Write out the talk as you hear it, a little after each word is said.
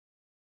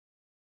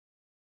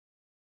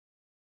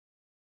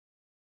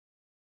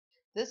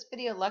This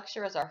video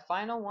lecture is our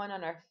final one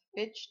on our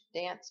Finch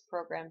Dance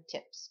program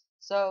tips.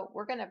 So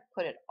we're going to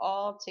put it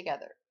all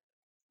together.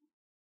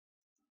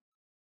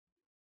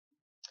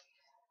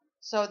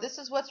 So this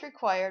is what's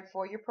required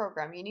for your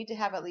program. You need to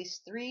have at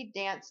least 3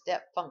 dance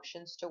step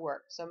functions to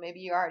work. So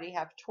maybe you already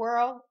have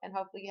twirl, and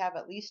hopefully you have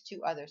at least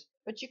 2 others.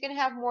 But you can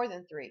have more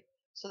than 3.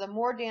 So the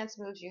more dance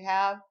moves you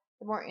have,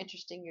 the more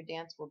interesting your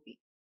dance will be.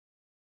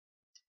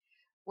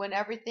 When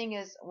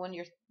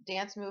your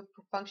dance move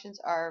functions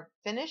are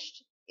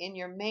finished, in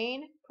your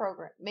main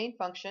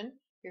function,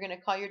 you're going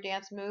to call your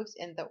dance moves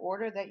in the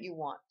order that you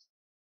want.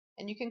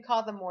 And you can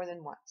call them more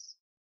than once.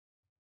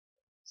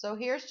 So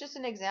here's just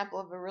an example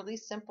of a really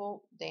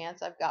simple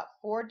dance. I've got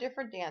 4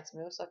 different dance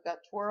moves. I've got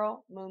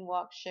twirl,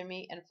 moonwalk,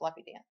 shimmy, and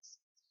fluffy dance.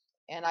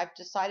 And I've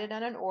decided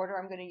on an order.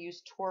 I'm going to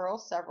use twirl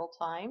several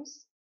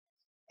times.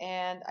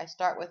 And I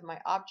start with my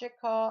object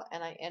call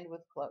and I end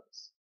with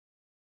close.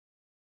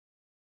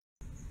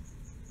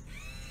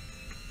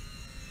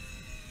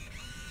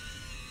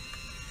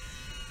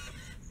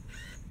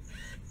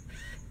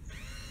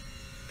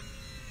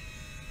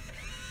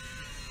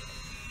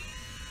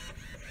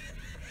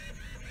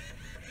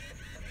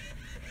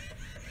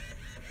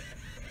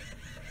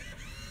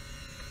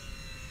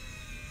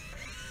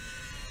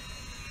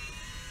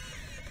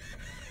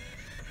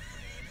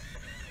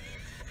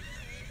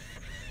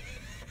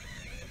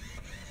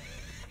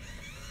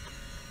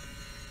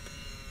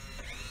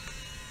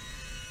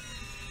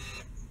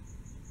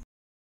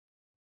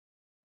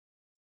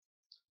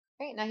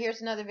 Okay, now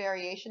here's another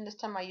variation. This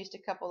time I used a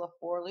couple of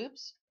for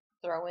loops.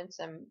 Throw in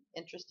some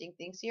interesting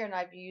things here, and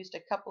I've used a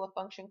couple of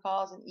function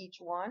calls in each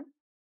one.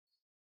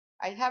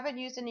 I haven't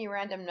used any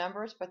random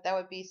numbers, but that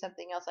would be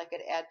something else I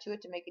could add to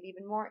it to make it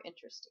even more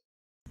interesting.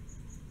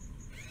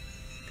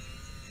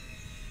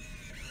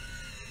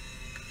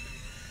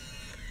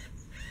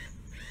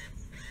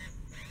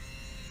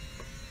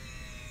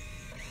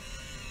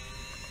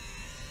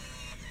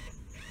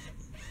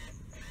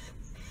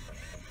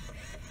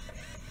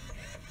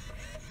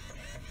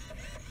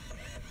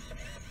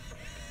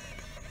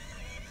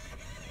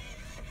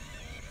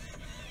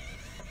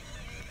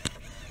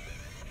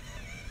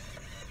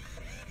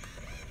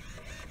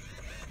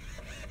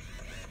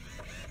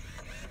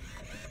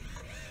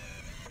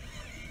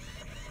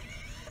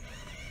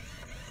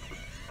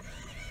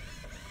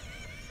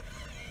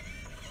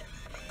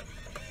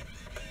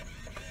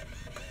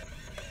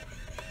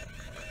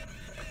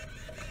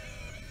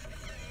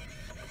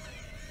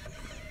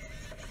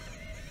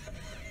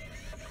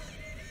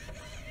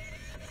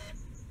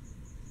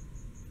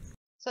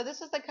 So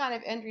this is the kind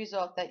of end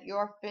result that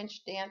your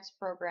Finch Dance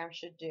program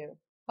should do.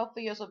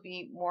 Hopefully yours will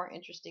be more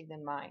interesting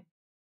than mine.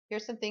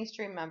 Here's some things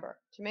to remember.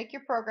 To make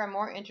your program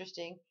more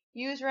interesting,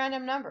 use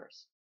random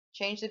numbers.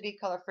 Change the beat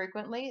color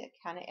frequently. It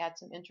kind of adds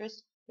some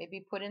interest.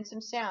 Maybe put in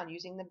some sound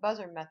using the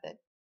buzzer method.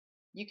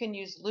 You can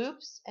use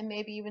loops and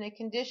maybe even a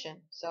condition.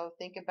 So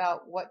think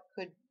about what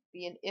could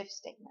be an if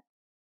statement.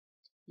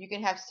 You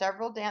can have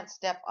several dance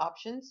step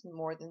options,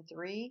 more than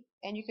 3,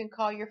 and you can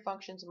call your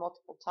functions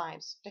multiple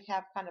times to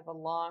have kind of a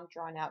long,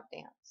 drawn-out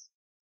dance.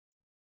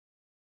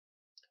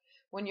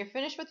 When you're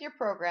finished with your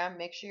program,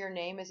 make sure your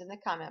name is in the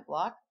comment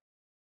block.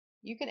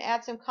 You can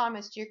add some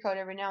comments to your code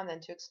every now and then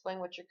to explain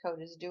what your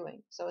code is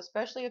doing. So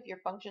especially if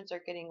your functions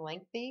are getting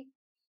lengthy,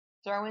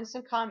 throw in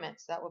some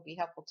comments. That will be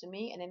helpful to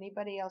me and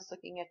anybody else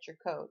looking at your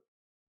code.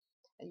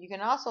 And you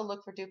can also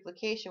look for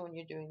duplication when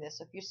you're doing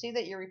this. If you see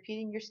that you're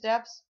repeating your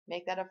steps,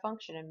 make that a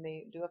function and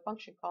do a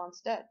function call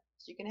instead.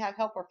 So you can have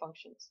helper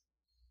functions.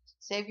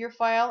 Save your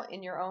file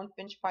in your own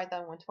Finch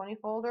Python 120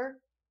 folder,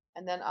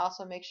 and then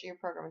also make sure your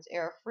program is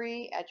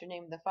error-free. Add your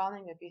name in the file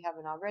name if you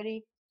haven't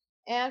already.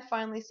 And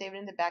finally, save it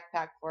in the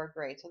backpack for a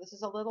grade. So this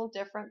is a little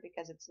different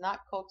because it's not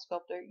Code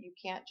Sculptor. You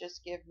can't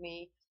just give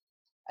me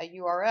a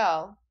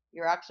URL.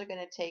 You're actually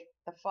going to take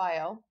the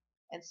file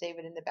and save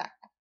it in the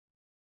backpack.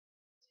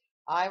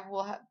 I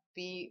will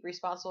be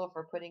responsible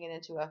for putting it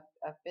into a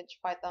Finch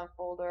Python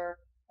folder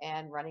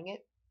and running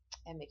it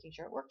and making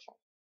sure it works right.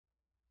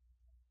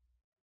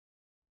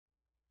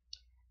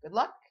 Good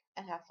luck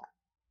and have fun.